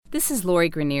This is Lori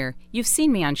Grenier. You've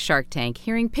seen me on Shark Tank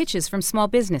hearing pitches from small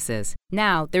businesses.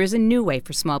 Now, there is a new way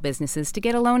for small businesses to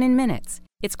get a loan in minutes.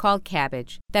 It's called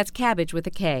Kabbage. That's Kabbage with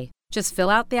a K. Just fill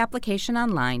out the application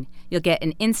online. You'll get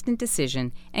an instant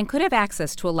decision and could have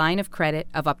access to a line of credit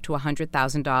of up to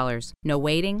 $100,000. No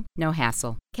waiting, no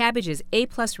hassle. Kabbage is A+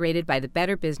 rated by the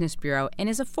Better Business Bureau and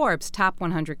is a Forbes Top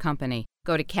 100 company.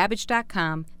 Go to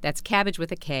Kabbage.com, that's Kabbage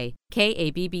with a K,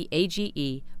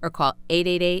 Kabbage, or call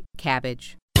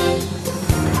 888-KABBAGE.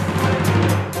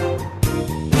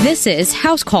 This is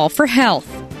House Call for Health.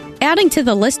 Adding to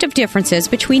the list of differences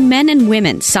between men and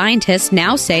women, scientists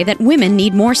now say that women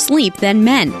need more sleep than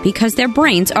men because their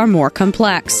brains are more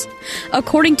complex.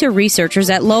 According to researchers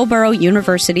at Loughborough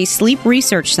University Sleep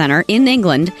Research Center in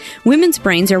England, women's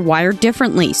brains are wired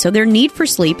differently, so their need for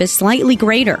sleep is slightly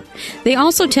greater. They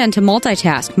also tend to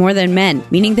multitask more than men,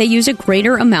 meaning they use a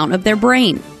greater amount of their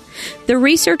brain. The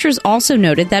researchers also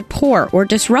noted that poor or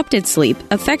disrupted sleep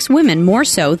affects women more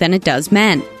so than it does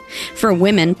men. For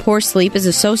women, poor sleep is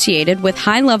associated with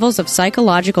high levels of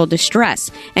psychological distress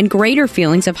and greater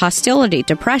feelings of hostility,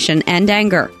 depression, and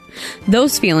anger.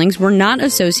 Those feelings were not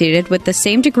associated with the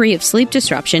same degree of sleep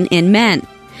disruption in men.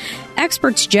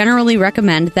 Experts generally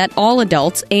recommend that all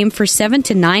adults aim for 7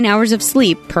 to 9 hours of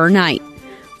sleep per night.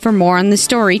 For more on the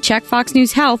story, check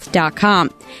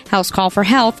FoxNewsHealth.com. House Call for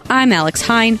Health, I'm Alex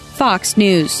Hine, Fox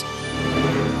News.